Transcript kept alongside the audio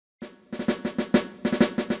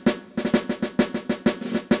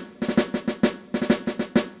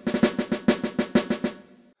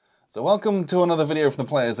So welcome to another video from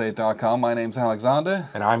theplayersaid.com. My name's Alexander.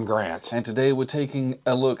 And I'm Grant. And today we're taking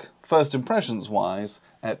a look, first impressions-wise,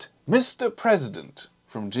 at Mr. President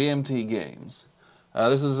from GMT Games.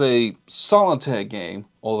 This is a solitaire game,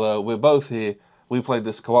 although we're both here. We played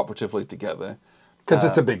this cooperatively together. Because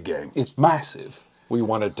it's a big game. It's massive. We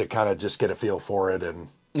wanted to kind of just get a feel for it. And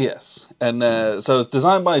yes. And so it's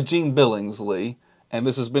designed by Gene Billingsley, and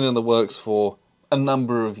this has been in the works for a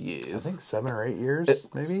number of years. I think 7 or 8 years,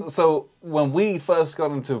 maybe? So when we first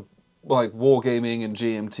got into like wargaming and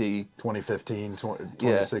GMT... 2015,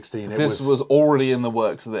 2016. Yeah, this was already in the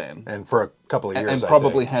works then. And for a couple of years, and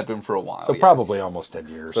probably had been for a while. So probably almost 10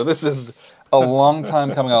 years. So this is a long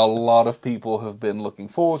time coming. A lot of people have been looking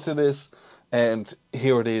forward to this. And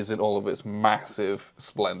here it is in all of its massive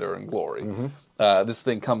splendor and glory. This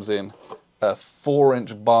thing comes in a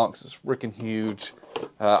 4-inch box. It's freaking huge.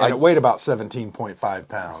 And it weighed about 17.5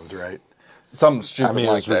 pounds, right? Some stupid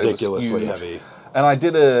like that. It was ridiculously heavy. And I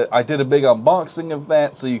did a big unboxing of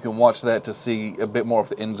that, so you can watch that to see a bit more of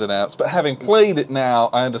the ins and outs. But having played it now,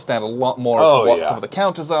 I understand a lot more of what some of the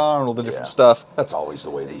counters are and all the different stuff. That's always the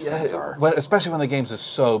way these things are. But especially when the games are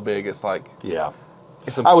so big, it's like... Yeah.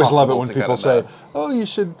 It's I always love it when people say, oh, you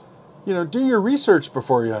should, do your research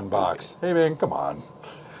before you unbox. Hey, man, come on.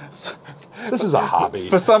 This is a hobby.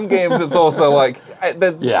 For some games, it's also like...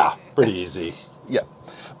 yeah, pretty easy. Yeah.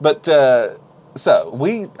 But, so,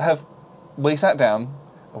 we sat down,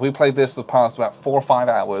 we played this the past about 4 or 5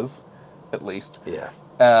 hours, at least. Yeah.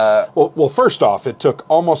 Well, first off, it took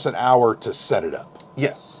almost an hour to set it up.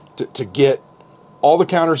 Yes. To get all the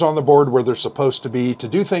counters on the board where they're supposed to be, to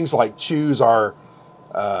do things like choose our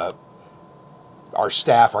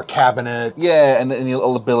staff, our cabinet. Yeah, and the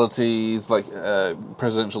abilities, like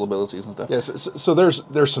presidential abilities and stuff. Yes, so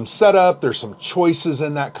there's some setup, there's some choices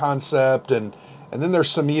in that concept, and then there's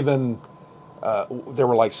some even, there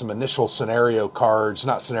were like some initial scenario cards,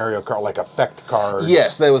 not scenario card, like effect cards.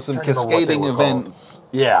 Yes, there was some cascading events.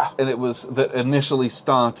 Yeah. And it was that initially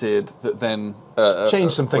started that then...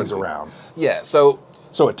 changed some things around. Yeah, so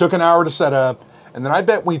it took an hour to set up, and then I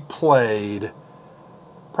bet we played...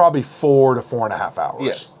 probably 4 to 4.5 hours.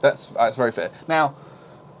 Yes, that's very fair. Now,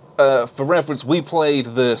 for reference, we played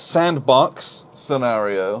the sandbox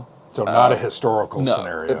scenario. So not a historical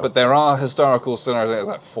scenario. But there are historical scenarios. There's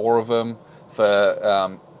like 4 of them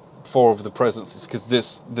for 4 of the presidencies, because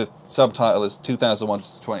the subtitle is 2001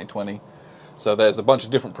 to 2020. So there's a bunch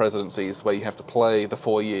of different presidencies where you have to play the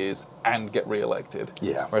 4 years and get re-elected.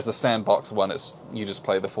 Yeah. Whereas the sandbox one is you just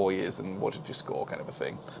play the 4 years and what did you score kind of a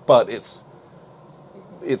thing. But it's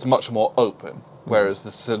much more open, whereas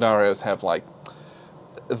the scenarios have like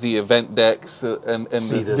the event decks and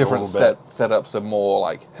the different setups are more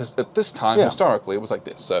like at this time historically it was like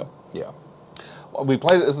this. So yeah, we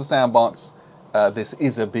played it as a sandbox. This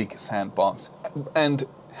is a big sandbox, and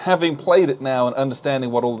having played it now and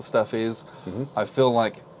understanding what all the stuff is, I feel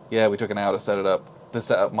like we took an hour to set it up. The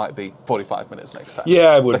setup might be 45 minutes next time.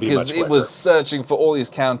 Yeah, it would be much because it was searching for all these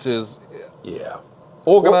counters. Yeah.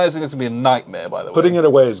 Organizing this would be a nightmare, by the way. Putting it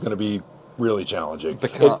away is going to be really challenging.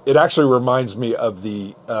 It actually reminds me of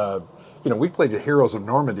the, we played the Heroes of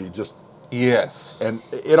Normandy just... Yes. And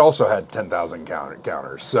it also had 10,000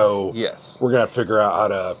 counters. So yes, we're going to figure out how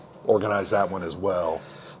to organize that one as well.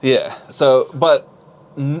 Yeah. So, but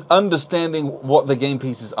understanding what the game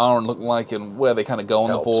pieces are and look like and where they kind of go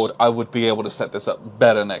on the board, I would be able to set this up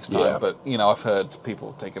better next time. Yeah. But, I've heard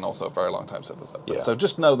people taking also a very long time to set this up. So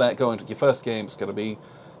just know that going to your first game, it's going to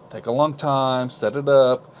take a long time, set it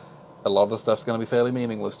up. A lot of the stuff's going to be fairly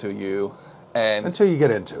meaningless to you. And until you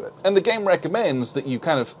get into it. And the game recommends that you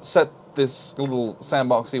kind of set this little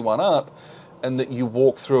sandboxy one up and that you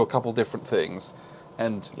walk through a couple different things.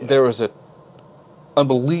 And there is a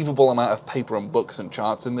unbelievable amount of paper and books and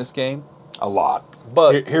charts in this game. A lot.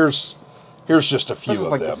 But here's just a few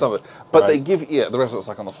of them. Some of it. But they give the rest of it's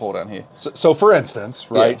like on the floor down here. So for instance,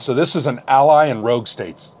 so this is an ally and rogue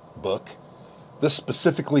states book. This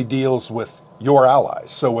specifically deals with your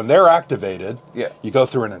allies. So when they're activated, you go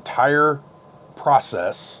through an entire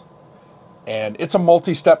process, and it's a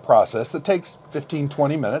multi-step process that takes 15,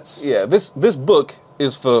 20 minutes. Yeah, this book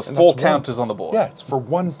is for 4 counters on the board. Yeah, it's for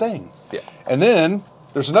one thing. Yeah. And then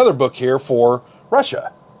there's another book here for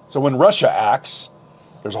Russia. So when Russia acts,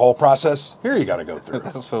 there's a whole process here you got to go through.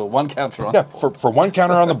 That's for 1 counter on the board. for 1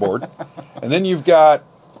 counter on the board. And then you've got,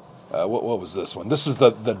 what was this one? This is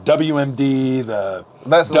the WMD, the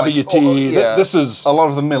WT. This is a lot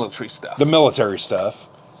of the military stuff. The military stuff.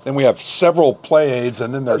 Then we have several play aids,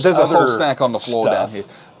 and then there's a whole stack on the floor down here.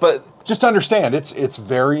 But just understand, it's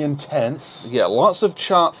very intense. Yeah, lots of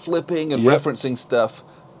chart flipping and referencing stuff.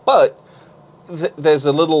 But there's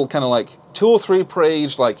a little kind of like 2 or 3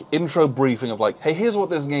 page like intro briefing of like, hey, here's what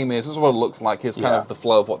this game is. This is what it looks like. Here's kind of the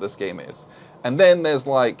flow of what this game is. And then there's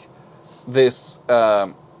like this,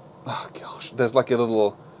 oh gosh, there's like a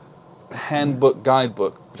little handbook,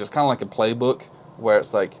 guidebook, which is kind of like a playbook where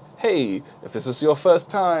it's like, hey, if this is your first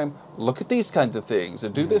time, look at these kinds of things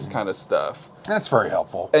and do this kind of stuff. That's very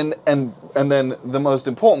helpful. And then the most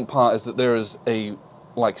important part is that there is a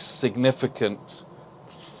like significant,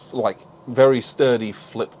 like very sturdy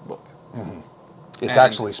flip book. It's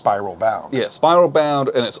actually spiral bound. Yeah, spiral bound,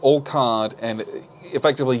 and it's all card, and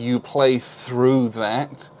effectively you play through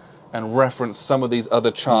that and reference some of these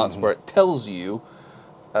other charts where it tells you,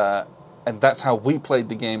 and that's how we played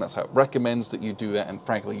the game, that's how it recommends that you do that, and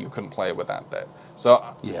frankly, you couldn't play it without that.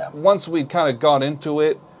 So once we kind of got into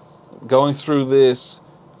it, going through this,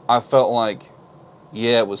 I felt like,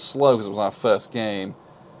 yeah, it was slow because it was our first game.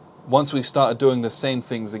 Once we started doing the same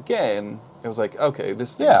things again, it was like, okay,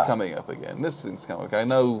 this thing's coming up again. This thing's coming up. I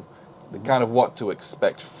know kind of what to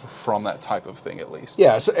expect from that type of thing, at least.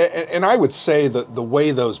 Yes, and I would say that the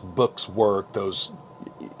way those books work, those,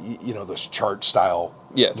 you know, those chart style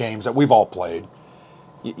games that we've all played,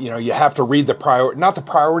 you know, you have to read the not the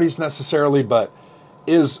priorities necessarily, but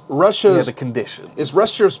is Russia's the conditions. Is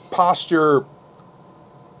Russia's posture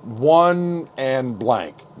 1 and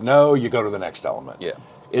blank? No, you go to the next element. Yeah.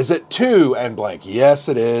 Is it 2 and blank? Yes,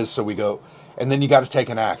 it is. So we go, and then you got to take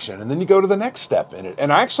an action, and then you go to the next step in it.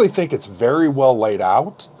 And I actually think it's very well laid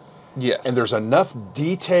out. Yes. And there's enough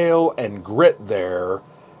detail and grit there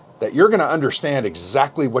that you're going to understand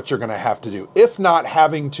exactly what you're going to have to do, if not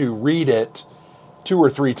having to read it 2 or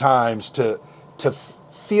 3 times to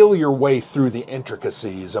feel your way through the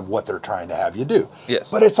intricacies of what they're trying to have you do.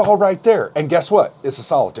 Yes. But it's all right there. And guess what? It's a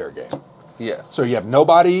solitaire game. Yes. So you have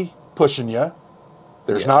nobody pushing you.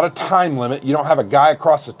 There's not a time limit. You don't have a guy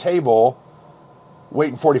across the table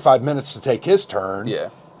waiting 45 minutes to take his turn. Yeah.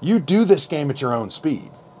 You do this game at your own speed.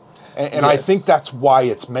 And I think that's why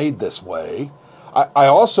it's made this way. I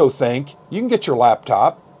also think you can get your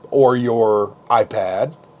laptop or your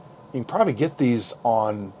iPad. You can probably get these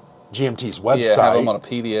on GMT's website. Yeah, have them on a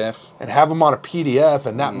PDF. And have them on a PDF,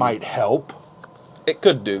 and that might help. It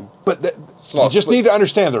could do. But you just need to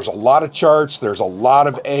understand there's a lot of charts, there's a lot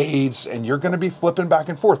of aids, and you're going to be flipping back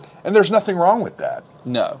and forth. And there's nothing wrong with that.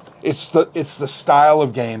 No. It's the style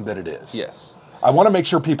of game that it is. Yes. I want to make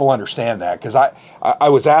sure people understand that, because I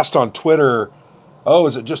was asked on Twitter, oh,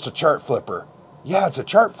 is it just a chart flipper? Yeah, it's a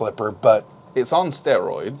chart flipper, but... It's on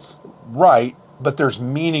steroids. Right, but there's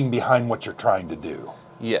meaning behind what you're trying to do.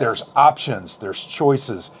 Yes. There's options, there's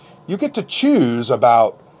choices. You get to choose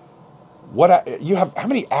about what you have. How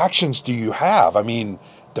many actions do you have? I mean,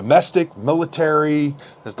 domestic, military,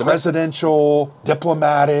 presidential,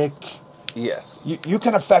 diplomatic. Yes. You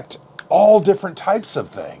can affect all different types of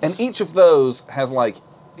things. And each of those has like,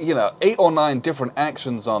 8 or 9 different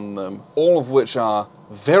actions on them, all of which are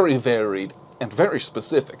very varied and very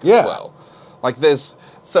specific as well. Like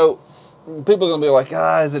so people are going to be like,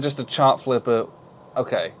 is it just a chart flipper?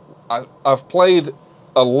 Okay, I've played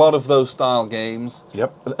a lot of those style games.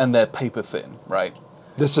 Yep. And they're paper thin, right?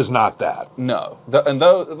 This is not that. No.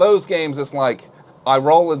 Those games, it's like, I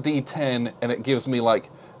roll a D10 and it gives me like,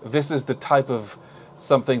 this is the type of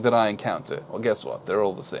something that I encounter. Well, guess what? They're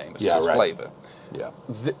all the same. It's just flavor. Yeah.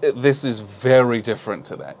 This is very different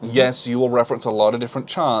to that. Yes, you will reference a lot of different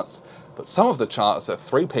charts, but some of the charts are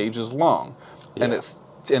 3 pages long. Yeah. And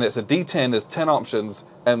it's a D10, there's 10 options,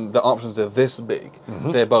 and the options are this big.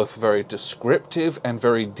 They're both very descriptive and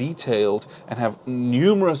very detailed and have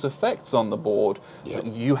numerous effects on the board that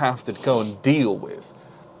you have to go and deal with.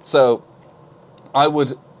 So I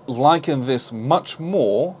would liken this much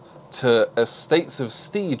more to a States of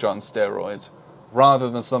Siege on steroids rather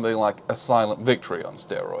than something like a Silent Victory on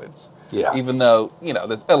steroids. Yeah. Even though,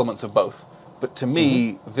 there's elements of both. But to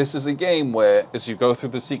me, this is a game where, as you go through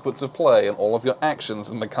the sequence of play and all of your actions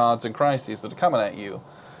and the cards and crises that are coming at you,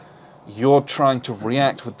 you're trying to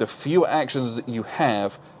react with the few actions that you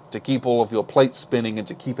have to keep all of your plates spinning and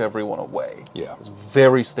to keep everyone away. Yeah. It's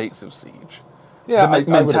very States of Siege. Yeah,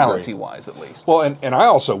 mentality-wise, at least. Well, and I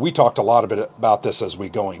also, we talked a lot about this as we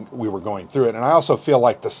were going through it, and I also feel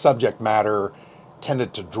like the subject matter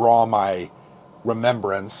tended to draw my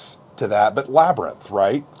remembrance to that, but Labyrinth,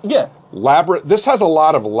 right? Yeah. Labyrinth. This has a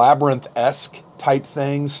lot of Labyrinth-esque type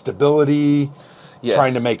things, stability,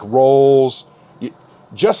 trying to make rolls.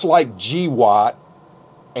 Just like GWAT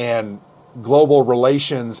and global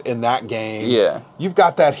relations in that game, you've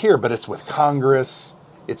got that here, but it's with Congress,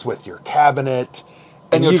 it's with your cabinet.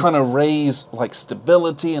 And you're trying to raise like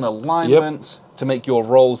stability and alignments to make your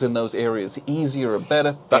rolls in those areas easier or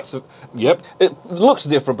better. Yep. It looks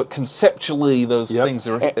different, but conceptually those things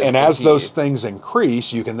are... And as those things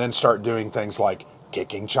increase, you can then start doing things like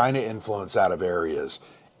kicking China influence out of areas,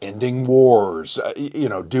 ending wars, you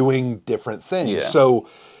know, doing different things. Yeah. So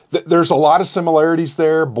there's a lot of similarities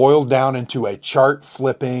there, boiled down into a chart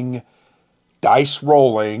flipping, dice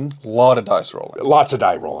rolling. A lot of dice rolling. Lots of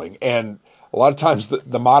die rolling. And a lot of times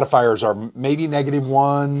the modifiers are maybe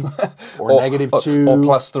 -1 or -2. Or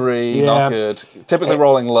 +3, not good. Typically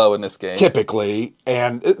rolling low in this game. Typically.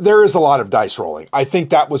 And there is a lot of dice rolling. I think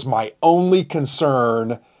that was my only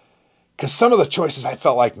concern, because some of the choices I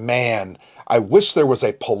felt like, man, I wish there was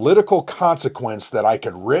a political consequence that I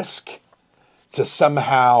could risk to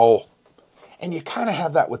somehow... And you kind of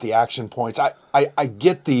have that with the action points. I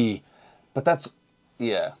get the... But that's...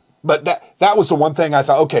 Yeah. But that was the one thing I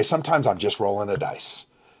thought, okay, sometimes I'm just rolling a dice.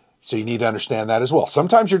 So you need to understand that as well.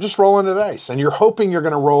 Sometimes you're just rolling a dice, and you're hoping you're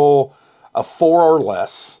going to roll a 4 or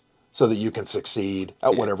less so that you can succeed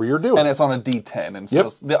at whatever you're doing. And it's on a D10, and so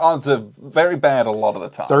the odds are very bad a lot of the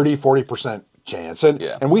time. 30, 40% chance.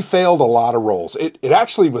 And we failed a lot of rolls. It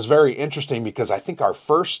actually was very interesting, because I think our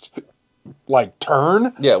first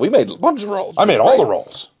turn... Yeah, we made a bunch of rolls. I made all the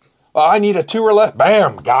rolls. I need a 2 or less.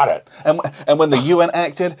 Bam, got it. And when the UN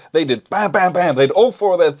acted, they did bam, bam, bam. They'd all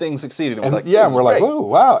 4 of their things succeeded. It was like, yeah, and we're like, oh,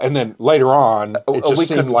 wow. And then later on, it just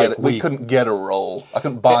seemed like we couldn't get a roll. I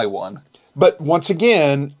couldn't buy one. But once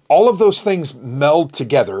again, all of those things meld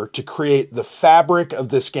together to create the fabric of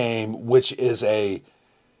this game, which is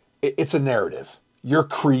it's a narrative. You're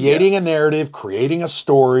creating a narrative, creating a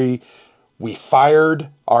story. We fired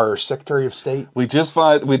our Secretary of State. We just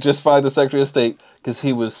fired the Secretary of State because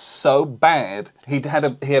he was so bad. He had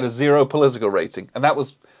a 0 political rating, and that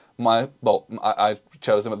was I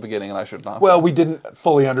chose him at the beginning, and I should not. Well, we didn't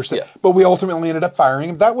fully understand, but we ultimately ended up firing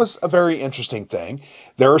him. That was a very interesting thing.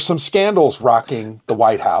 There are some scandals rocking the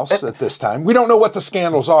White House at this time. We don't know what the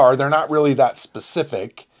scandals are. They're not really that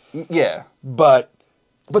specific. Yeah, but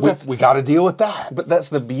we got to deal with that. But that's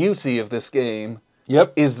the beauty of this game.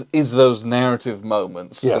 Yep. Is those narrative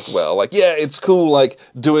moments as well. Like, yeah, it's cool, like,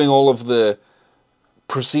 doing all of the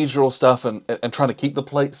procedural stuff and trying to keep the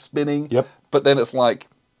plate spinning. Yep. But then it's like,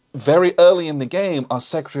 very early in the game, our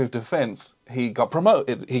Secretary of Defense, he got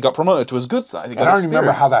promoted. He got promoted to his good side. I don't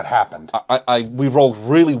remember how that happened. We rolled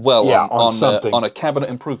really well on a cabinet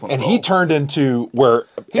improvement and roll. he turned into where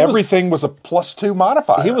everything was a +2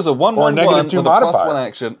 modifier. He was a 1/1/1 with a +1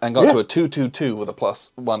 action and got to a 2/2/2 with a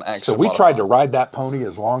 +1 action. So we tried to ride that pony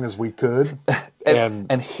as long as we could.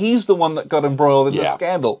 And he's the one that got embroiled in the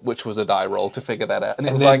scandal, which was a die roll to figure that out. And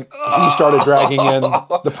it was like... he started dragging in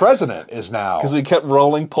the president is now... Because we kept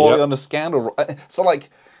rolling poorly on the scandal. So like,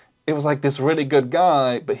 it was like this really good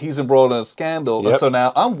guy, but he's embroiled in a scandal. And so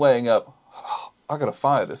now I'm weighing up, I got to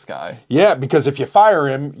fire this guy. Yeah, because if you fire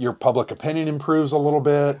him, your public opinion improves a little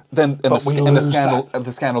bit.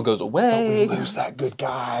 The scandal goes away. But we lose that good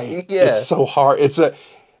guy. Yeah. It's so hard.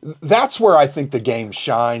 That's where I think the game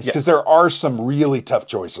shines, because there are some really tough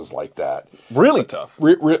choices like that. Really tough.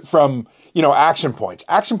 From, action points.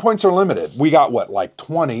 Action points are limited. We got, like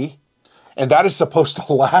 20? And that is supposed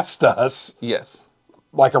to last us... Yes.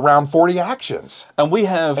 Like around 40 actions. And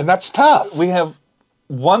that's tough. We have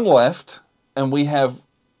 1 left, and we have...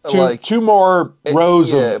 Two more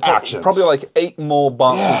rows of actions. Probably like 8 more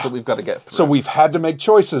boxes that we've got to get through. So we've had to make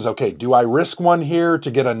choices. Okay, do I risk one here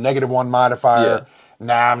to get a -1 modifier? Yeah.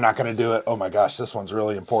 Nah, I'm not going to do it. Oh my gosh, this one's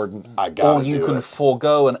really important. I got to do it. Or you can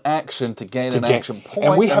forego an action to gain an action point.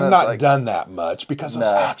 And we have not done that much, because those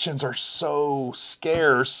actions are so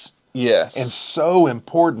scarce. Yes. And so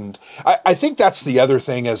important. I think that's the other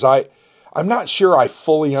thing, is I'm not sure I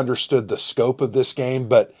fully understood the scope of this game,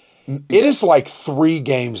 but it is like 3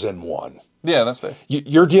 games in one. Yeah, that's fair.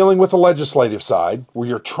 You're dealing with the legislative side, where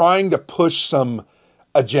you're trying to push some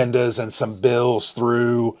agendas and some bills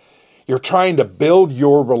through. You're trying to build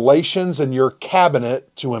your relations and your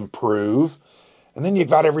cabinet to improve. And then you've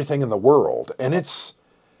got everything in the world. And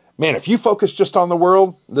man, if you focus just on the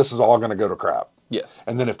world, this is all going to go to crap. Yes.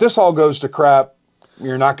 And then if this all goes to crap,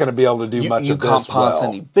 you're not going to be able to do much of this well. You can't pass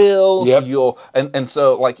any bills. Yep. And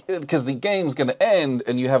so, like, because the game's going to end,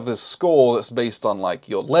 and you have this score that's based on, like,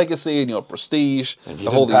 your legacy and your prestige. If you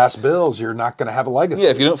don't pass bills, you're not going to have a legacy. Yeah,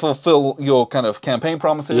 if you don't fulfill your kind of campaign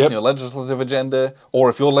promises and your legislative agenda, or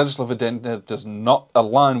if your legislative agenda does not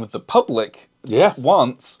align with the public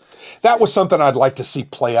wants. That was something I'd like to see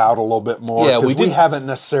play out a little bit more. Yeah, we haven't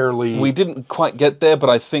necessarily... We didn't quite get there,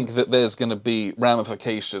 but I think that there's going to be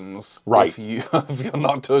ramifications if you're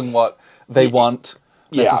not doing what they want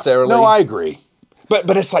necessarily. No, I agree.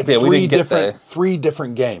 But it's like three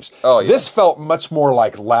different games. Oh, yeah. This felt much more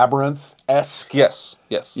like Labyrinth-esque. Yes.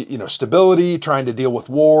 Stability, trying to deal with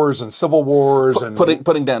wars and civil wars, and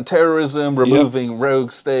putting down terrorism, removing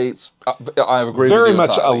rogue states. I agree. Very with you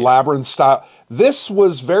much entirely. a Labyrinth style. This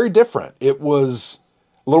was very different. It was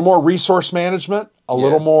a little more resource management, a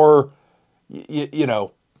little more.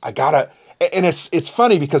 I gotta. And it's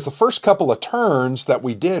funny because the first couple of turns that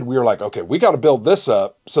we did, we were like, okay, we got to build this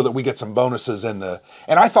up so that we get some bonuses in the.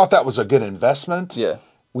 And I thought that was a good investment. Yeah.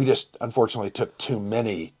 We just unfortunately took too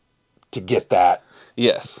many to get that.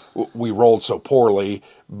 Yes. We rolled so poorly,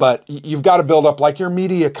 but you've got to build up like your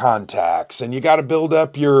media contacts, and you got to build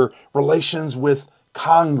up your relations with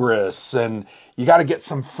Congress, and you got to get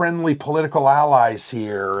some friendly political allies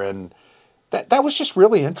here, and that was just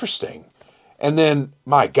really interesting. And then,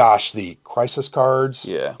 my gosh, the crisis cards,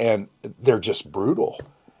 and they're just brutal.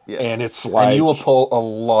 Yes. And it's like... And you will pull a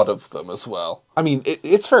lot of them as well. I mean,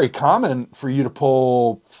 it's very common for you to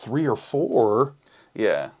pull 3 or 4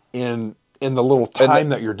 in the little time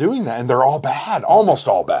that you're doing that, and they're all bad, almost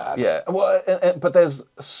all bad. Yeah, well, but there's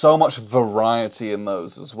so much variety in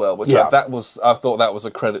those as well, which I thought that was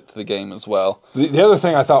a credit to the game as well. The other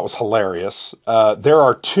thing I thought was hilarious, there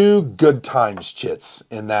are 2 good times chits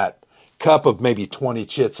in that cup of maybe 20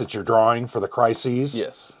 chits that you're drawing for the crises.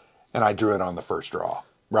 Yes. And I drew it on the first draw,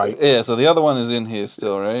 right? Yeah, so the other one is in here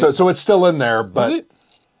still, right? So it's still in there, but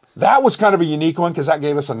that was kind of a unique one because that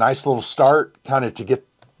gave us a nice little start kind of to get,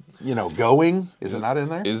 going. Is it not in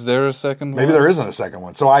there? Is there a second one? Maybe there isn't a second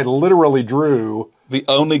one. So I literally drew... The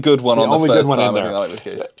only good one on the first time, I think I like this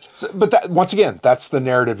case. So, but once again, that's the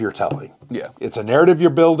narrative you're telling. Yeah. It's a narrative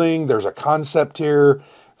you're building. There's a concept here.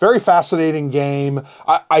 Very fascinating game.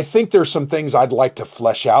 I think there's some things I'd like to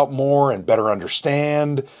flesh out more and better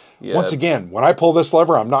understand. Yeah. Once again, when I pull this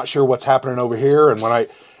lever, I'm not sure what's happening over here. And when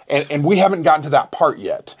and we haven't gotten to that part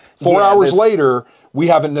yet. 4 hours later, we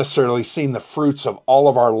haven't necessarily seen the fruits of all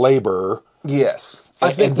of our labor. Yes.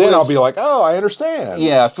 And then I'll be like, oh, I understand.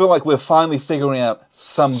 Yeah, I feel like we're finally figuring out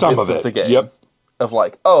some bits of the game. Yep. Of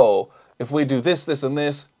like, oh, if we do this, this, and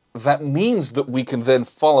this, that means that we can then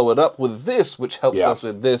follow it up with this, which helps us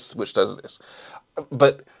with this, which does this.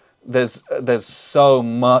 But there's so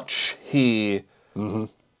much here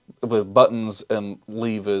with buttons and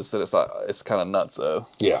levers that it's kind of nutso.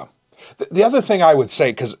 Yeah. The other thing I would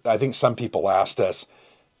say, because I think some people asked us,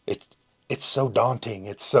 it's so daunting.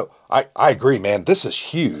 It's so I agree, man. This is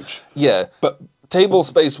huge. Yeah, but table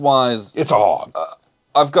space wise, it's a hog.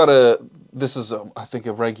 I've got this is I think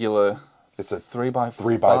a regular. It's a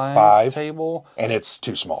 3x5 table. And it's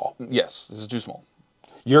too small. Yes, this is too small.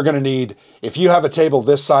 You're going to need, if you have a table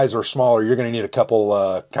this size or smaller, you're going to need a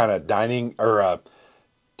couple kind of dining or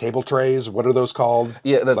table trays. What are those called?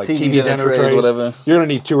 Yeah, like TV dinner trays, whatever. You're going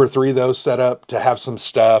to need 2 or 3 of those set up to have some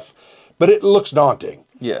stuff. But it looks daunting.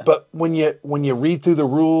 Yeah. But when you read through the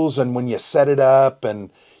rules and when you set it up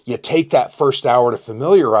and you take that first hour to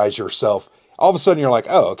familiarize yourself, all of a sudden you're like,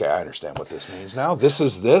 oh, okay, I understand what this means now. This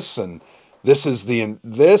is this, and this is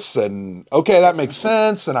this, and okay, that makes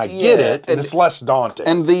sense, and I get it, and it's less daunting.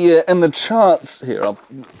 And the charts here, I'll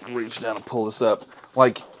reach down and pull this up.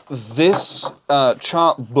 Like this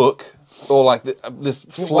chart book, or like this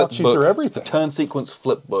flip book, through everything. Turn sequence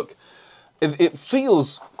flip book. It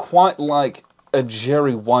feels quite like a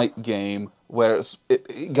Jerry White game where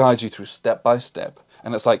it guides you through step by step,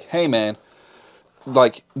 and it's like, hey man,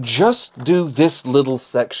 like, just do this little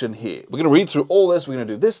section here. We're going to read through all this. We're going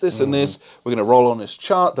to do this, this, and this. We're going to roll on this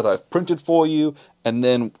chart that I've printed for you. And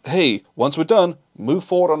then, hey, once we're done, move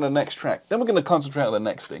forward on the next track. Then we're going to concentrate on the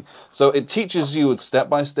next thing. So it teaches you step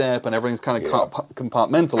by step, and everything's kind of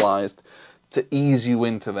compartmentalized to ease you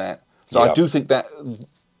into that. So I do think that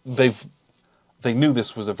they knew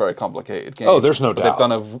this was a very complicated game. Oh, there's no doubt. They've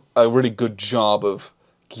done a really good job of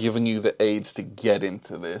giving you the aids to get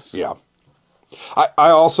into this. Yeah.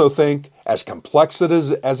 I also think as complex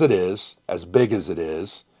as it is, as big as it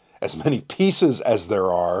is, as many pieces as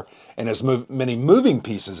there are, and as many moving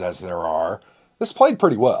pieces as there are, this played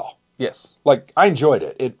pretty well. Yes. Like, I enjoyed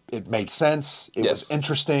it. It made sense. It was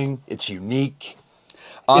interesting. It's unique.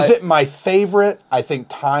 Is it my favorite? I think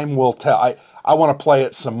time will tell. I want to play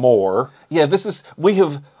it some more. Yeah,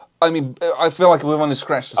 I feel like we've only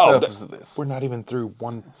scratched the surface of this. We're not even through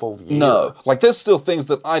one full year. No, like there's still things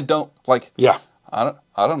that I don't like. Yeah, I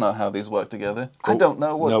don't know how these work together. I don't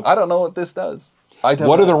know what I don't know what this does.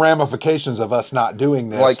 What are the ramifications of us not doing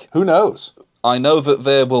this? Like, who knows? I know that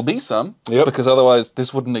there will be some because otherwise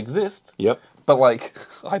this wouldn't exist. Yep. But like,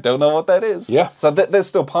 I don't know what that is. Yeah. So there's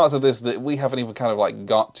still parts of this that we haven't even kind of like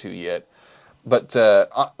got to yet. But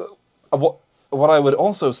what I would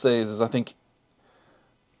also say is I think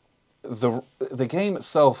the game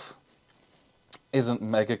itself isn't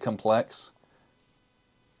mega complex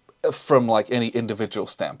from like any individual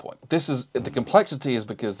standpoint. This is the complexity is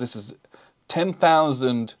because this is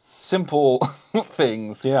 10,000 simple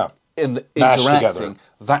things. Yeah. In the Mashed interacting, together.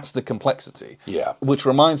 That's the complexity. Yeah. Which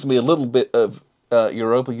reminds me a little bit of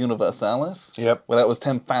Europa Universalis. Yep. Where that was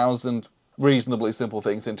 10,000 reasonably simple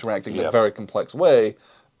things interacting in a Yep. very complex way.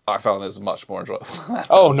 I found this much more enjoyable.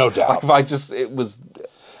 Oh, no doubt. Like it was,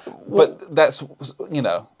 but that's, you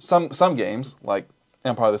know, some games like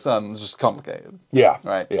Empire of the Sun is just complicated. Yeah.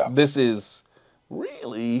 Right. Yeah. This is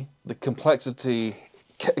really the complexity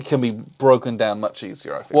can be broken down much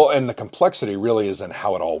easier, I feel. Well, and the complexity really is in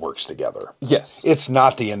how it all works together. Yes. It's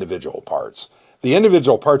not the individual parts. The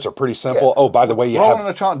individual parts are pretty simple. Yeah. Oh, by the way, you roll have...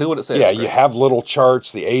 on a chart, do what it says. Yeah, you have little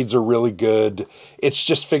charts. The aids are really good. It's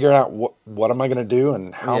just figuring out what am I going to do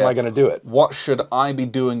and how am I going to do it. What should I be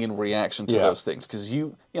doing in reaction to those things? Because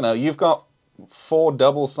you know, you've got 4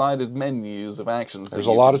 double-sided menus of actions. There's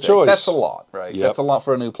a lot of choice. That's a lot, right? Yep. That's a lot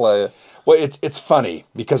for a new player. Well, it's funny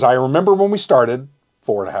because I remember when we started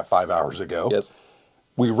 4.5, 5 hours ago. Yes.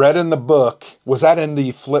 We read in the book. Was that in the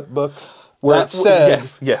flip book where it said,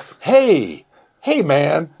 yes. Hey,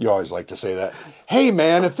 man, you always like to say that. Hey,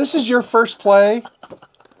 man, if this is your first play,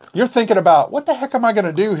 you're thinking about, what the heck am I going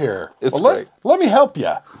to do here? It's great. Let me help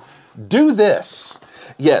you. Do this.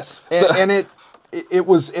 Yes. And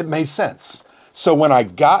it made sense. So when I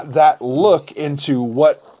got that look into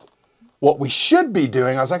what we should be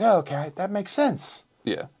doing, I was like, oh, okay, that makes sense.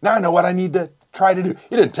 Yeah. Now I know what I need to try to do.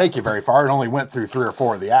 It didn't take you very far. It only went through 3 or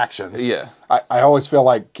 4 of the actions. Yeah. I always feel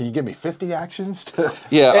like, can you give me 50 actions?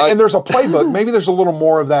 Yeah. And there's a playbook. Maybe there's a little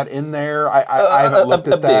more of that in there. I haven't looked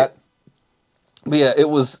at that. But yeah, it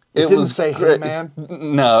didn't say, hey, man?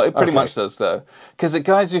 No, it pretty much does, though. Because it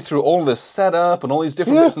guides you through all this setup and all these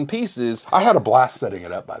different bits and pieces. I had a blast setting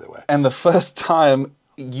it up, by the way. And the first time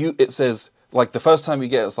it says, like, the first time you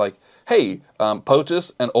get it, it's like, hey,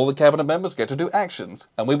 POTUS and all the cabinet members get to do actions.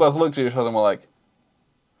 And we both looked at each other and were like,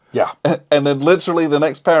 yeah. And then literally the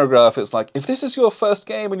next paragraph, it's like, if this is your first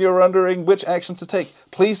game and you're wondering which action to take,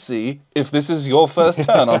 please see if this is your first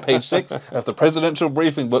turn on page 6 of the Presidential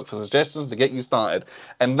Briefing Book for suggestions to get you started.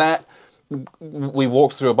 And that, we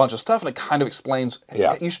walked through a bunch of stuff and it kind of explains,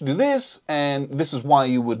 hey, you should do this, and this is why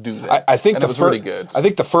you would do that. I think it was really good. I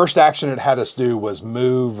think the first action it had us do was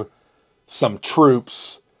move some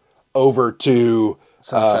troops over to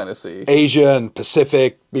South China Sea, Asia and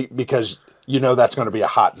Pacific, because you know that's going to be a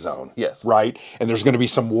hot zone. Yes. Right? And there's going to be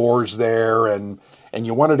some wars there, and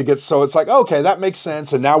you wanted to get, so it's like, okay, that makes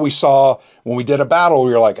sense. And now we saw, when we did a battle,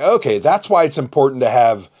 we were like, okay, that's why it's important to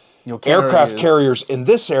have aircraft carriers in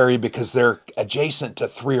this area, because they're adjacent to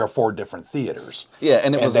 3 or 4 different theaters. Yeah,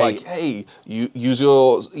 and it was like, hey, you use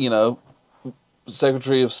your,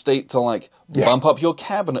 Secretary of State to like bump up your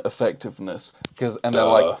cabinet effectiveness, and they're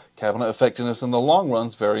like, cabinet effectiveness in the long run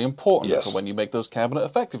is very important for when you make those cabinet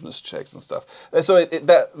effectiveness checks and stuff. And so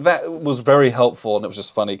that was very helpful, and it was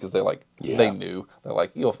just funny because they knew, they're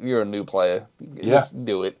like, you're a new player, just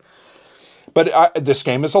do it. But this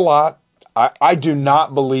game is a lot. I do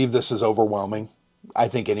not believe this is overwhelming. I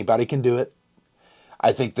think anybody can do it.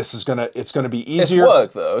 I think this is it's gonna be easier. It's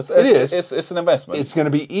work though. It is. It's an investment. It's gonna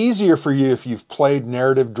be easier for you if you've played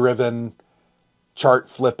narrative-driven,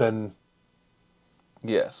 chart-flipping,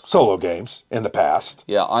 solo games in the past.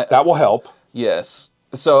 Yeah, that will help. Yes.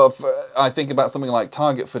 So if I think about something like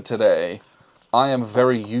Target for today, I am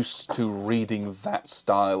very used to reading that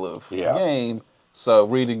style of game. So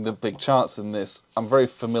reading the big charts in this, I'm very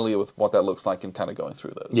familiar with what that looks like and kind of going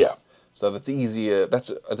through those. Yeah. So that's easier.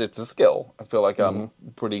 It's a skill. I feel like I'm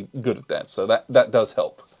pretty good at that. So that does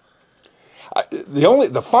help.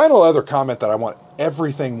 The final other comment that I want,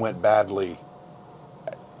 everything went badly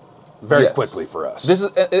very quickly for us. This is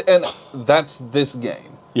and that's this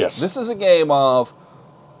game. Yes. This is a game of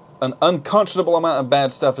an unconscionable amount of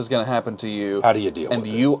bad stuff is going to happen to you. How do you deal with it? And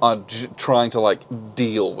you are trying to like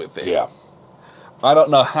deal with it. Yeah. I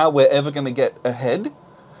don't know how we're ever going to get ahead.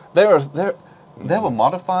 There were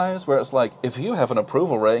modifiers where it's like, if you have an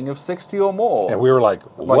approval rating of 60 or more. And we were like,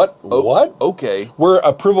 what? What? Okay. We're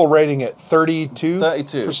approval rating at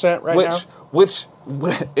 32% right now? Which,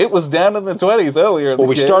 it was down in the 20s earlier. Well,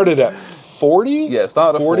 we started at 40? Yeah,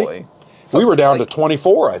 started at 40. So we were down to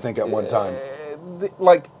 24, I think, at one time.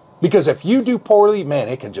 Because if you do poorly, man,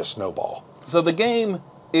 it can just snowball. So the game,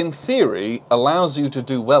 in theory, allows you to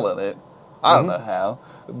do well in it. I don't know how.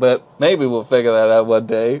 But maybe we'll figure that out one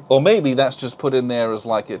day. Or maybe that's just put in there as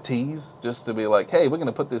like a tease, just to be like, hey, we're going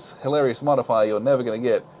to put this hilarious modifier you're never going to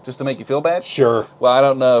get, just to make you feel bad. Sure. Well, I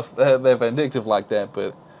don't know if they're vindictive like that,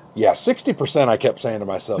 but Yeah, 60% I kept saying to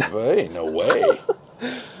myself, hey, no way.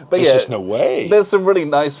 But There's just no way. There's some really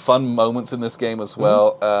nice, fun moments in this game as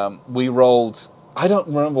well. We rolled, I don't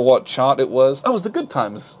remember what chart it was. Oh, it was the Good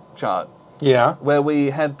Times chart. Yeah. Where we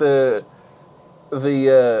had the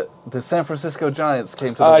San Francisco Giants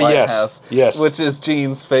came to the White House, which is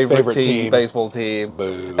Gene's favorite team, baseball team.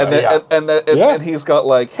 Boo. And he's got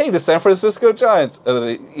like, hey, the San Francisco Giants, and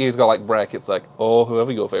then he's got like brackets like, oh,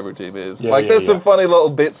 whoever your favorite team is. There's some funny little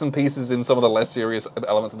bits and pieces in some of the less serious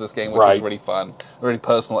elements of this game, which is really fun, a really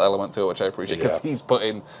personal element to it, which I appreciate because he's put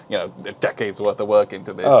in decades worth of work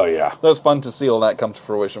into this. Oh yeah, it was fun to see all that come to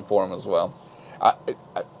fruition for him as well.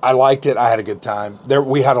 I liked it. I had a good time.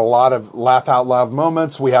 We had a lot of laugh out loud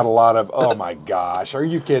moments. We had a lot of, oh my gosh, are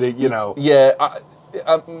you kidding? Yeah,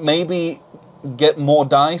 maybe get more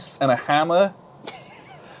dice and a hammer.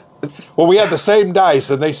 Well, we had the same dice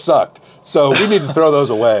and they sucked, so we need to throw those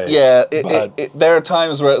away. Yeah, there are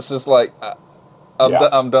times where it's just like,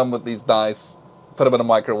 I'm done with these dice. Put them in a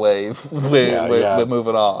microwave. We're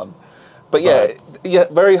moving on. But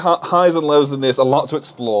very highs and lows in this, a lot to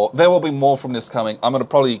explore. There will be more from this coming. I'm going to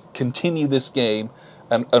probably continue this game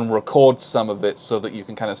and record some of it so that you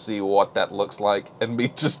can kind of see what that looks like and me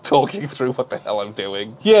just talking through what the hell I'm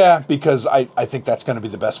doing. Yeah, because I think that's going to be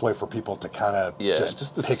the best way for people to kind of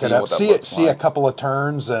just to pick it up, see a couple of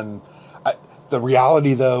turns. And the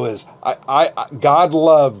reality, though, is God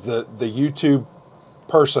love the YouTube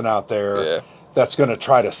person out there that's going to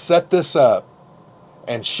try to set this up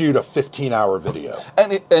and shoot a 15-hour video.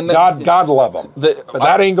 And God love them. But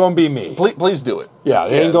that ain't going to be me. Please do it. Yeah,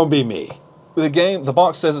 it ain't going to be me. The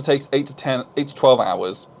box says it takes 8 to 12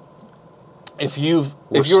 hours. If you're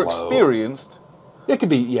experienced, it could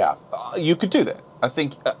be, you could do that. I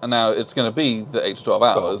think now it's going to be the 8 to 12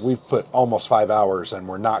 hours. But we've put almost 5 hours and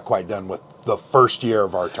we're not quite done with the first year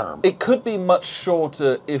of our term. It could be much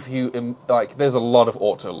shorter if you, there's a lot of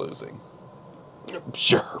auto losing.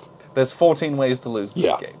 Sure. There's 14 ways to lose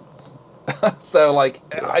this game. So,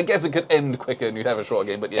 I guess it could end quicker and you'd have a short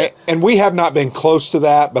game, but And we have not been close to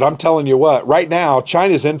that, but I'm telling you what, right now,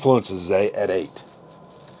 China's influence is at 8.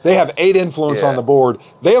 They have 8 influence on the board.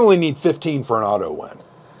 They only need 15 for an auto win.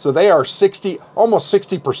 So they are almost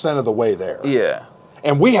 60% of the way there. Yeah.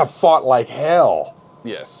 And we have fought like hell.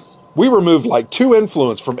 Yes. We removed 2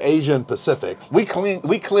 influence from Asia and Pacific. We cleaned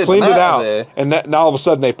it out there. And now all of a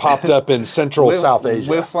sudden they popped up in Central South Asia.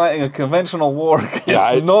 We're fighting a conventional war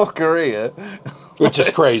against North Korea. Which is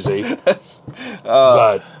crazy.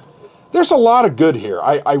 But there's a lot of good here.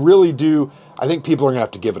 I really do. I think people are going to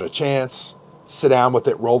have to give it a chance, sit down with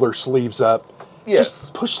it, roll their sleeves up. Yes.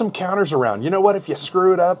 Just push some counters around. You know what? If you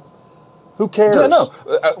screw it up, who cares? Yeah, no.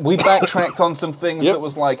 We backtracked on some things that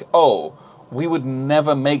was like, we would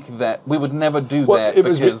never make that. We would never do that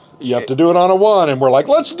because you have to do it on a 1, and we're like,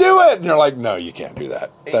 let's do it. And you're like, no, you can't do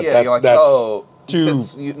that. You're like,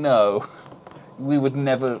 that's no, we would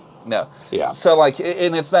never. No. Yeah. So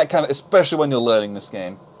and it's that kind of, especially when you're learning this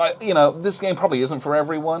game. This game probably isn't for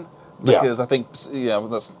everyone because I think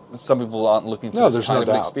some people aren't looking for this kind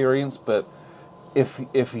of experience. But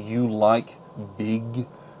if you like big,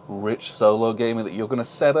 rich solo gaming that you're going to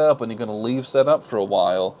set up and you're going to leave set up for a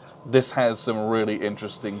while, this has some really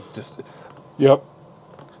interesting. This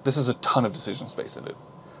is a ton of decision space in it.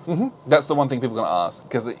 That's the one thing people are going to ask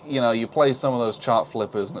because you play some of those chart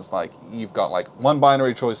flippers and it's like you've got one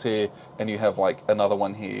binary choice here and you have another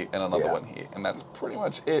one here and another one here and that's pretty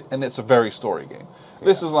much it. And it's a very story game.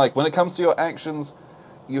 This is when it comes to your actions,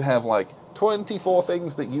 you have 24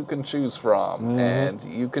 things that you can choose from, and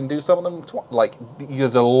you can do some of them.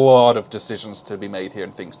 There's a lot of decisions to be made here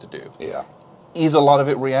and things to do. Yeah. Is a lot of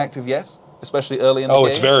it reactive? Yes, especially early in the game. Oh,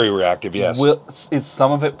 it's very reactive. Yes. Is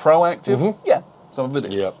some of it proactive? Yeah, some of it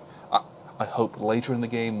is. Yep. I hope later in the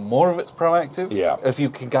game more of it's proactive. Yeah. If you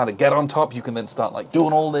can kind of get on top, you can then start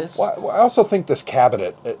doing all this. Well, I also think this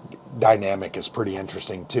cabinet dynamic is pretty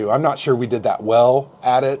interesting too. I'm not sure we did that well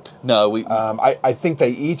at it. No, we. I think they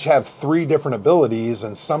each have 3 different abilities,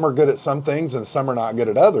 and some are good at some things, and some are not good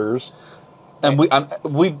at others. And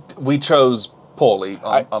we chose poorly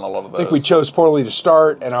on a lot of those. I think we chose poorly to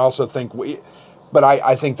start, and I also think but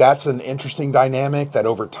I think that's an interesting dynamic that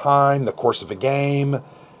over time, the course of a game,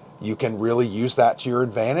 you can really use that to your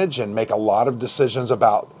advantage and make a lot of decisions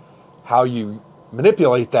about how you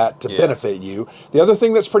manipulate that to benefit you. The other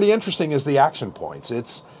thing that's pretty interesting is the action points.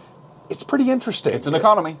 It's pretty interesting. It's an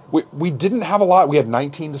economy. We didn't have a lot. We had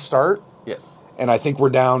 19 to start. Yes. And I think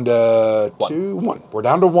we're down to 1. We're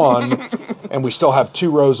down to 1, and we still have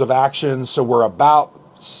 2 rows of actions, so we're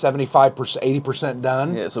about 75%, 80%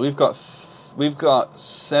 done. Yeah, so we've got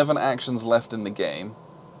 7 actions left in the game.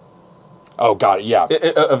 Oh, got it. Yeah.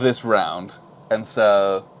 Of this round, and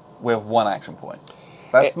so we have 1 action point.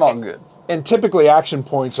 That's not good. And typically, action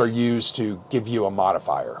points are used to give you a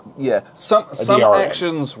modifier. Yeah, some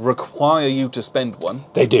actions require you to spend 1.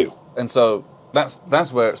 They do, and so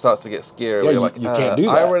that's where it starts to get scary. Yeah, you're like, you can't do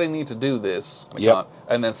that. I already need to do this. I can't.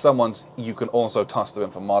 And then some ones you can also toss them in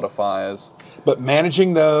for modifiers. But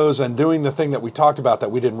managing those and doing the thing that we talked about that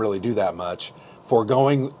we didn't really do that much,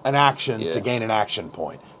 foregoing an action to gain an action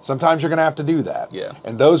point. Sometimes you're going to have to do that. Yeah.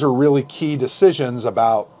 And those are really key decisions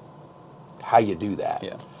about how you do that.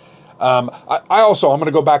 Yeah. I'm going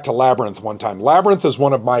to go back to Labyrinth one time. Labyrinth is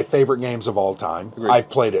one of my favorite games of all time. Agreed. I've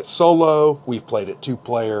played it solo. We've played it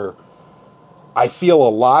 2-player. I feel a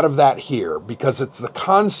lot of that here because it's the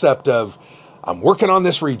concept of I'm working on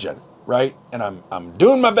this region, right? And I'm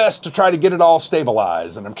doing my best to try to get it all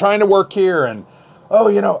stabilized. And I'm trying to work here. And,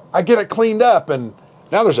 I get it cleaned up. And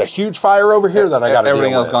now there's a huge fire over here that I got to deal with.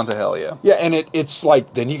 Everything else gone to hell, yeah. Yeah, and it's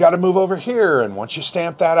like, then you got to move over here. And once you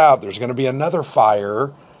stamp that out, there's going to be another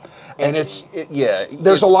fire. And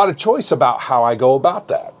there's a lot of choice about how I go about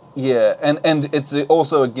that. Yeah, and it's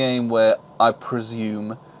also a game where I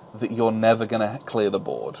presume that you're never going to clear the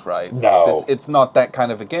board, right? No. It's not that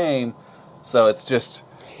kind of a game, so it's just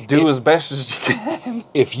do as best as you can.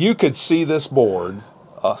 If you could see this board...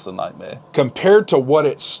 Oh, it's a nightmare. Compared to what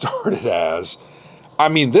it started as, I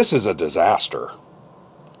mean, this is a disaster.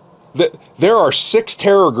 There are 6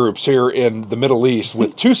 terror groups here in the Middle East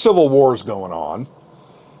with 2 civil wars going on.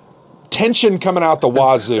 Tension coming out the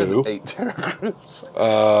wazoo. 8 terror groups.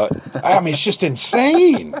 I mean, it's just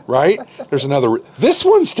insane, right? There's another. This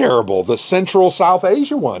one's terrible. The Central South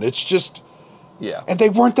Asia one. It's just. Yeah. And they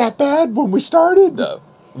weren't that bad when we started. No.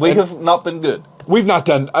 We have not been good. We've not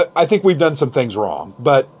done. I think we've done some things wrong,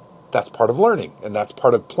 but that's part of learning, and that's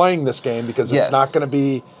part of playing this game because it's not going to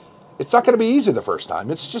be. It's not going to be easy the first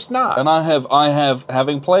time. It's just not. And I have,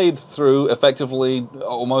 having played through effectively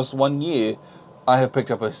almost 1 year. I have picked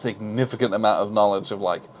up a significant amount of knowledge of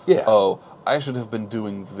oh, I should have been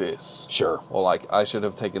doing this. Sure. Or I should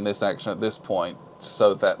have taken this action at this point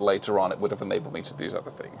so that later on it would have enabled me to do these other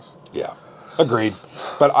things. Yeah, agreed.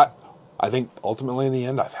 But I think ultimately in the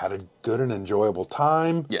end I've had a good and enjoyable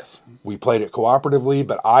time. Yes. We played it cooperatively,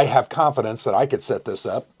 but I have confidence that I could set this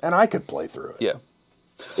up and I could play through it. Yeah.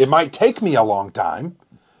 It might take me a long time.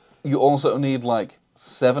 You also need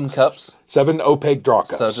 7 cups. 7 opaque draw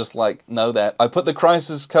cups. So just know that. I put the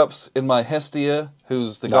crisis cups in my Hestia,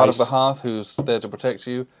 who's the god of the hearth, who's there to protect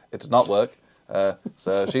you. It did not work,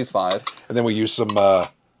 so she's fired. And then we use some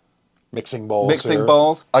mixing bowls. Mixing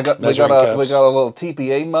bowls. We got a little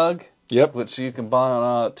TPA mug. Yep. Which you can buy on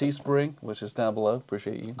our Teespring, which is down below.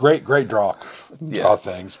 Appreciate you. Great draw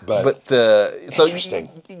things. But so interesting.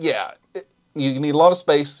 You need a lot of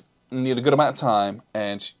space. You need a good amount of time,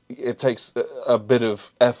 and it takes a bit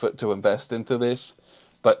of effort to invest into this.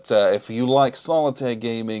 But if you like solitaire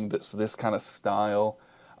gaming that's this kind of style,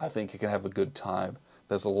 I think you can have a good time.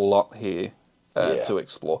 There's a lot here to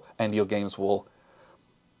explore, and your games will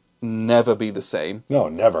never be the same. No,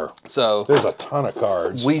 never. So there's a ton of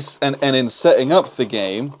cards. And in setting up the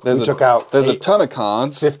game, there's a ton of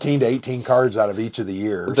cards. 15 to 18 cards out of each of the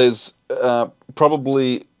years. There's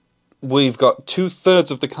probably. We've got 2/3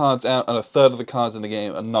 of the cards out and 1/3 of the cards in the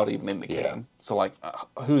game are not even in the game. So,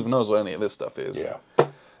 who even knows what any of this stuff is? Yeah.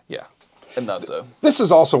 Yeah. And not so. This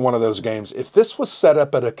is also one of those games, if this was set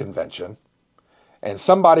up at a convention and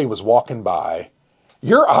somebody was walking by,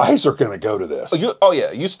 your eyes are going to go to this. You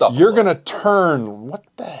stop. You're going to turn, what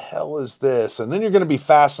the hell is this? And then you're going to be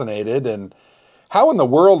fascinated. And how in the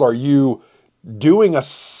world are you doing a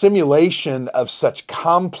simulation of such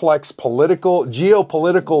complex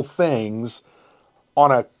geopolitical things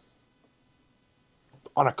on a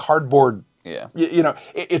cardboard? Yeah.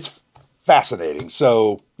 It's fascinating.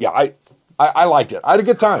 So yeah, I liked it. I had a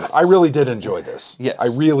good time. I really did enjoy this. Yes. I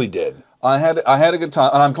really did. I had a good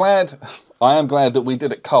time, and I am glad that we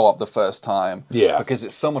did it co-op the first time. Yeah. Because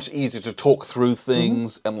it's so much easier to talk through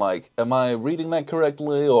things and am I reading that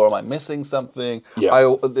correctly or am I missing something?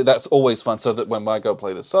 Yeah. That's always fun, so that when I go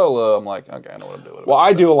play the solo, I'm like, okay, I know what I'm doing. Well,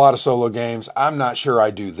 I do a lot of solo games. I'm not sure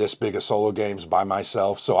I do this big of solo games by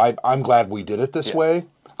myself, so I'm glad we did it this way.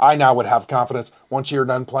 I now would have confidence. Once you're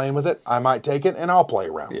done playing with it, I might take it and I'll play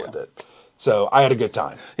around with it. So I had a good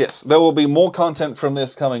time. Yes, there will be more content from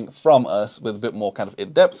this coming from us with a bit more kind of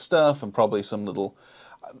in-depth stuff and probably some little,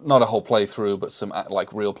 not a whole playthrough, but some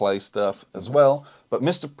real play stuff as well. But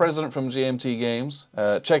Mr. President from GMT Games,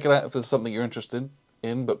 check it out if there's something you're interested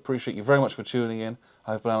in, but appreciate you very much for tuning in.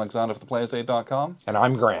 I've been Alexander for theplayersaid.com. And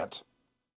I'm Grant.